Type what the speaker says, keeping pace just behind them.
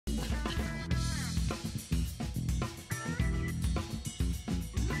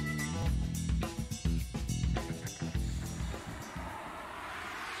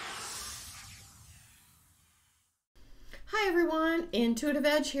Hi everyone,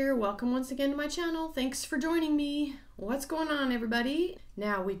 IntuitiveEdge here. Welcome once again to my channel. Thanks for joining me. What's going on, everybody?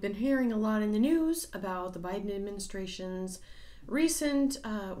 Now, we've been hearing a lot in the news about the Biden administration's recent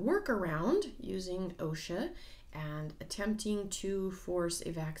workaround using OSHA and attempting to force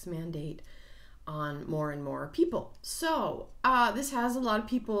a vax mandate on more and more people. So this has a lot of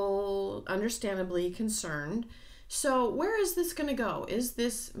people understandably concerned. So where is this going to go? Is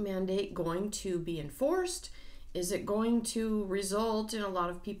this mandate going to be enforced? Is it going to result in a lot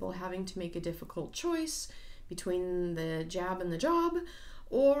of people having to make a difficult choice between the jab and the job?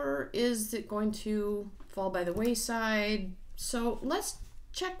 Or is it going to fall by the wayside? So let's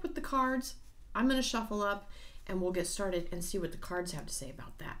check with the cards. I'm going to shuffle up and we'll get started and see what the cards have to say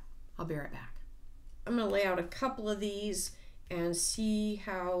about that. I'll be right back. I'm going to lay out a couple of these and see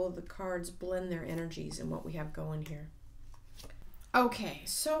how the cards blend their energies and what we have going here. Okay,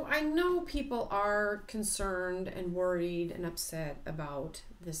 so I know people are concerned and worried and upset about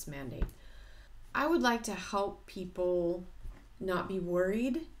this mandate. I would like to help people not be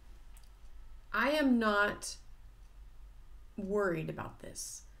worried. I am not worried about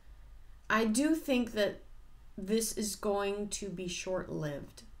this. I do think that this is going to be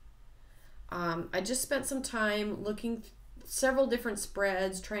short-lived. I just spent some time looking several different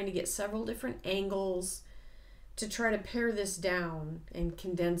spreads, trying to get several different angles to try to pare this down and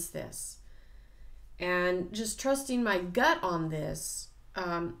condense this. And just trusting my gut on this,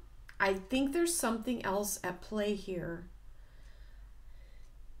 I think there's something else at play here.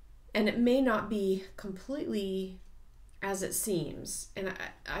 And it may not be completely as it seems. And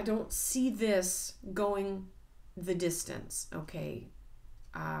I don't see this going the distance, okay?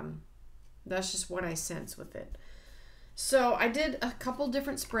 That's just what I sense with it. So I did a couple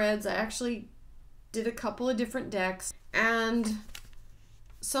different spreads. I actually did a couple of different decks, and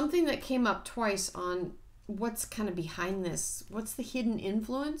something that came up twice on what's kind of behind this, what's the hidden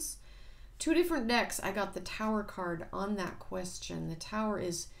influence? Two different decks, I got the Tower card on that question. The Tower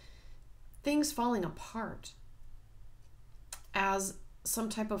is things falling apart as some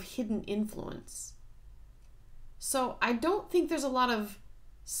type of hidden influence. So I don't think there's a lot of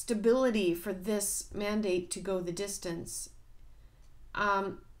stability for this mandate to go the distance.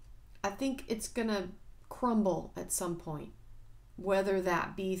 I think it's gonna crumble at some point, whether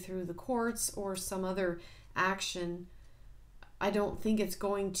that be through the courts or some other action. I don't think it's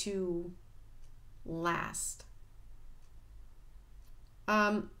going to last.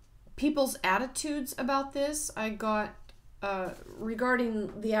 People's attitudes about this, I got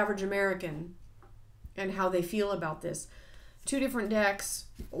regarding the average American and how they feel about this. Two different decks.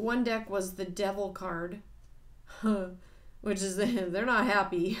 One deck was the Devil card, which is they're not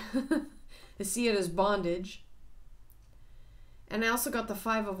happy. They see it as bondage. And I also got the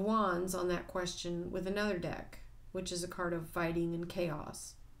Five of Wands on that question with another deck, which is a card of fighting and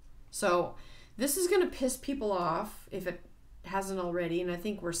chaos. So this is going to piss people off if it hasn't already, and I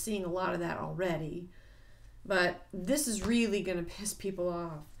think we're seeing a lot of that already. But this is really going to piss people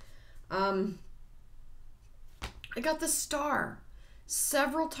off. I got the Star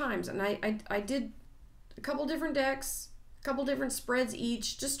several times, and I did a couple different decks, a couple different spreads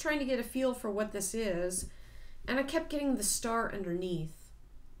each, just trying to get a feel for what this is. And I kept getting the Star underneath.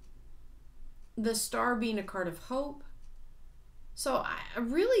 The Star being a card of hope. So I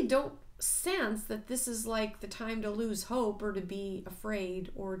really don't sense that this is like the time to lose hope or to be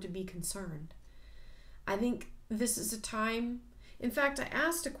afraid or to be concerned. I think this is a time, in fact, I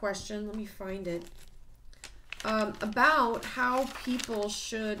asked a question, let me find it, about how people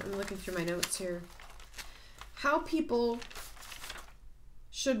should, I'm looking through my notes here, how people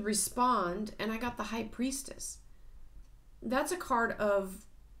should respond, and I got the High Priestess. That's a card of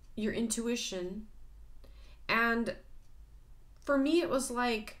your intuition, and for me it was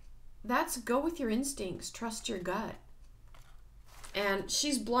like, that's go with your instincts, trust your gut. And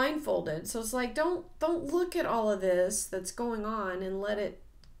she's blindfolded, so it's like, don't look at all of this that's going on and let it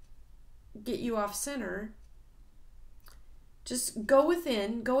get you off center. Just go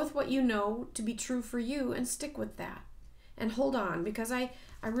within, go with what you know to be true for you, and stick with that. And hold on, because I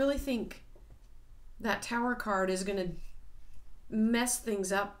really think that Tower card is going to mess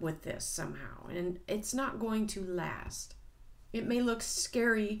things up with this somehow. And it's not going to last. It may look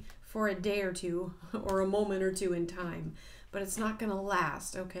scary for a day or two, or a moment or two in time, but it's not going to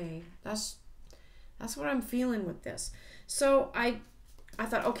last, okay? That's what I'm feeling with this. So I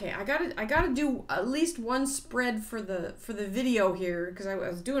thought, okay, I gotta do at least one spread for the video here, because I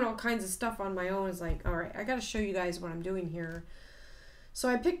was doing all kinds of stuff on my own. It's like, all right, I gotta show you guys what I'm doing here. So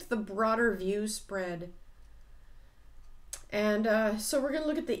I picked the broader view spread, and so we're gonna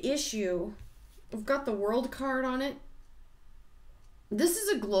look at the issue. We've got the World card on it, This is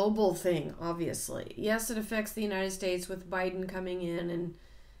a global thing, obviously. Yes, it affects the United States with Biden coming in and,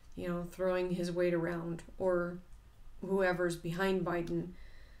 throwing his weight around, or whoever's behind Biden.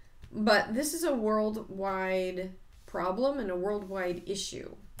 But this is a worldwide problem and a worldwide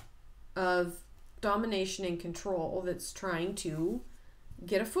issue of domination and control that's trying to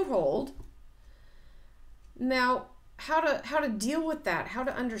get a foothold. Now, how to deal with that, how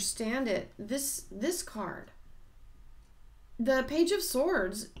to understand it. This card, the Page of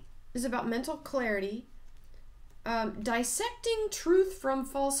Swords, is about mental clarity, dissecting truth from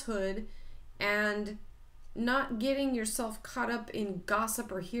falsehood, and not getting yourself caught up in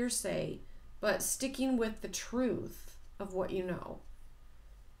gossip or hearsay, but sticking with the truth of what you know.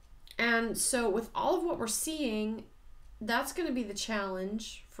 And so with all of what we're seeing, that's going to be the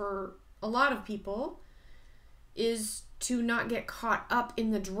challenge for a lot of people, is to not get caught up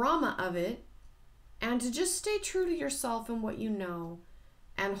in the drama of it and to just stay true to yourself and what you know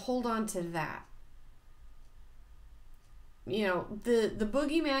and hold on to that. The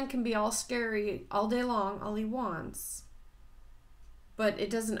boogeyman can be all scary all day long, all he wants, but it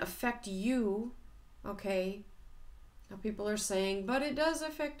doesn't affect you, okay? Now people are saying, but it does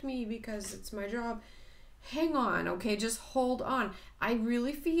affect me because it's my job. Hang on, okay? Just hold on. I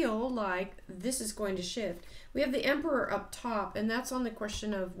really feel like this is going to shift. We have the Emperor up top, and that's on the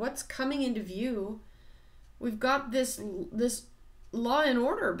question of what's coming into view. We've got this law and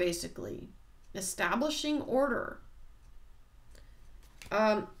order, basically. Establishing order.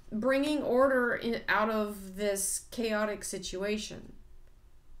 Bringing order out of this chaotic situation.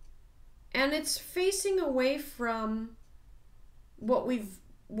 And it's facing away from what we've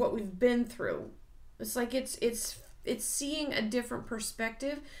been through. It's like it's seeing a different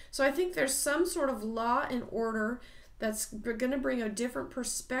perspective. So I think there's some sort of law and order that's going to bring a different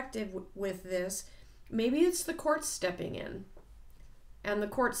perspective with this. Maybe it's the court stepping in, and the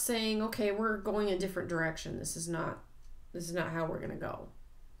court's saying, okay, we're going a different direction. This is not how we're going to go.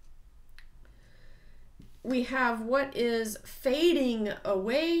 We have what is fading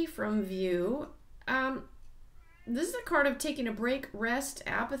away from view. This is a card of taking a break, rest,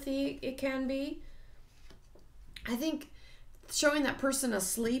 apathy, it can be. I think showing that person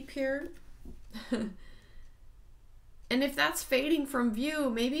asleep here. And if that's fading from view,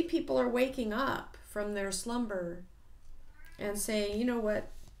 maybe people are waking up from their slumber and saying, you know what,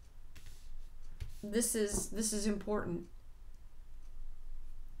 this is important.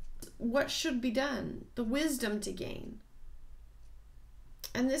 What should be done? The wisdom to gain.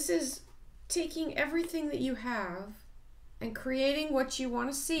 And this is taking everything that you have and creating what you want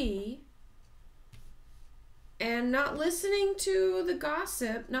to see, and not listening to the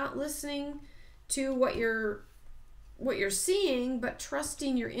gossip, not listening to what you're seeing, but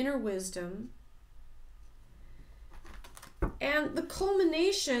trusting your inner wisdom. And the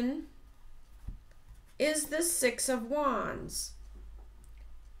culmination is the Six of Wands.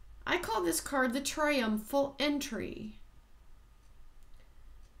 I call this card the Triumphal Entry.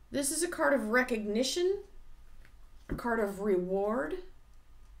 This is a card of recognition, a card of reward,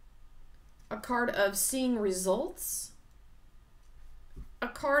 a card of seeing results, a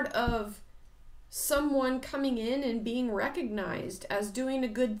card of someone coming in and being recognized as doing a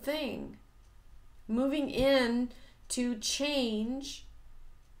good thing, moving in to change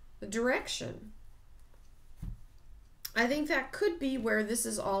the direction. I think that could be where this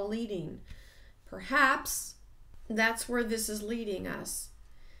is all leading. Perhaps that's where this is leading us,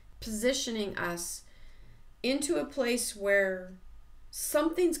 positioning us into a place where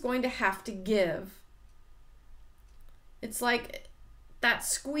something's going to have to give. It's like that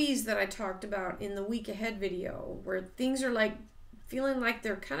squeeze that I talked about in the week ahead video, where things are like feeling like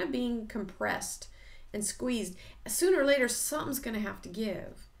they're kind of being compressed and squeezed. Sooner or later, something's going to have to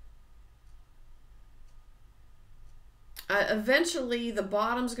give. Eventually, the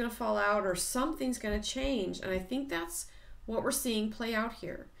bottom's going to fall out, or something's going to change. And I think that's what we're seeing play out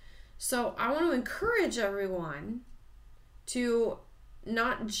here. So I want to encourage everyone to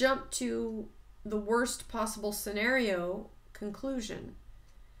not jump to the worst possible scenario conclusion.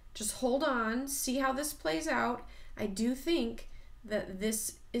 Just hold on, see how this plays out. I do think that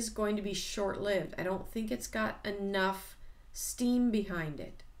this is going to be short-lived. I don't think it's got enough steam behind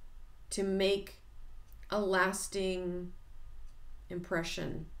it to make a lasting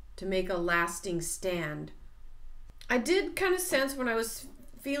impression, to make a lasting stand. I did kind of sense when I was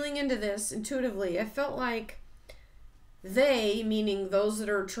feeling into this intuitively, I felt like they, meaning those that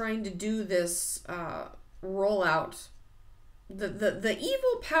are trying to do this rollout, the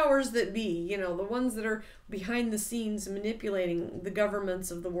evil powers that be, you know, the ones that are behind the scenes manipulating the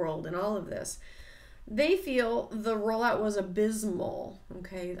governments of the world and all of this, They feel the rollout was abysmal.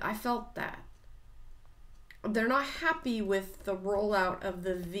 Okay, I felt that. They're not happy with the rollout of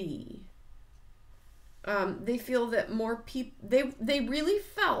the V. They feel that more people, they really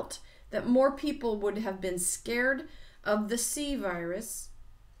felt that more people would have been scared of the C virus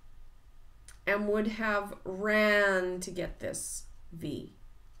and would have ran to get this V.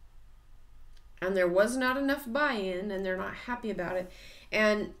 And there was not enough buy-in, and they're not happy about it.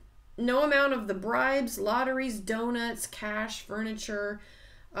 And no amount of the bribes, lotteries, donuts, cash, furniture,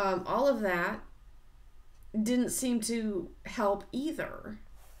 all of that didn't seem to help either.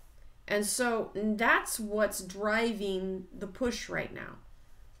 And so that's what's driving the push right now.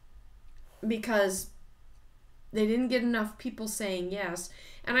 Because they didn't get enough people saying yes.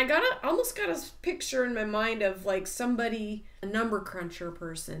 And I almost got a picture in my mind of like somebody, a number cruncher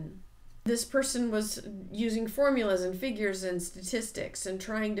person. This person was using formulas and figures and statistics and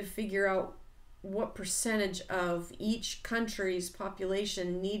trying to figure out what percentage of each country's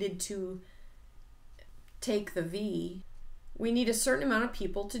population needed to take the V. We need a certain amount of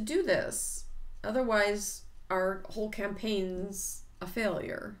people to do this. Otherwise, our whole campaign's a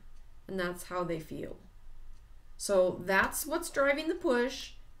failure. And that's how they feel. So that's what's driving the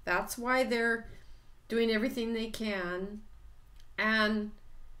push. That's why they're doing everything they can. And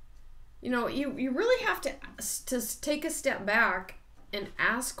you know, you really have to take a step back and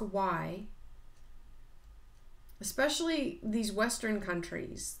ask why, especially these Western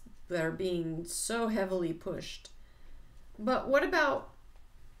countries that are being so heavily pushed. But what about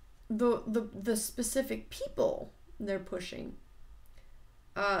the specific people they're pushing?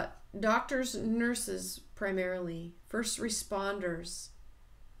 Doctors, nurses primarily, first responders,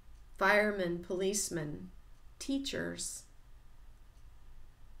 firemen, policemen, teachers.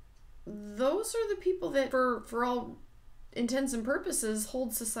 Those are the people that, for all intents and purposes,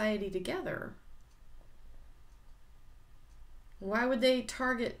 hold society together. Why would they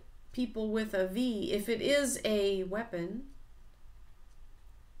target people with a V if it is a weapon?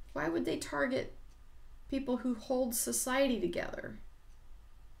 Why would they target people who hold society together?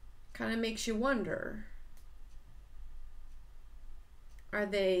 Kind of makes you wonder. Are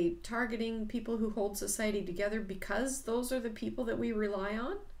they targeting people who hold society together because those are the people that we rely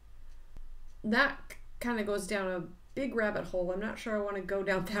on? That kind of goes down a big rabbit hole. I'm not sure I want to go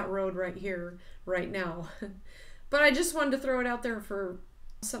down that road right here, right now. But I just wanted to throw it out there for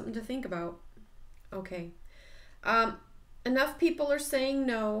something to think about. Okay. Enough people are saying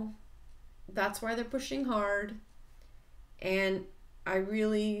no. That's why they're pushing hard. And I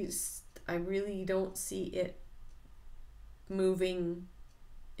really don't see it moving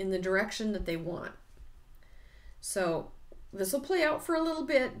in the direction that they want. So this will play out for a little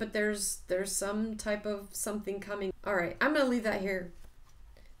bit, but there's some type of something coming. All right, I'm going to leave that here.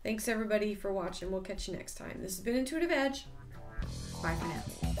 Thanks everybody for watching. We'll catch you next time. This has been Intuitive Edge. Bye for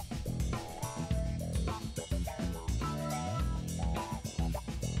now.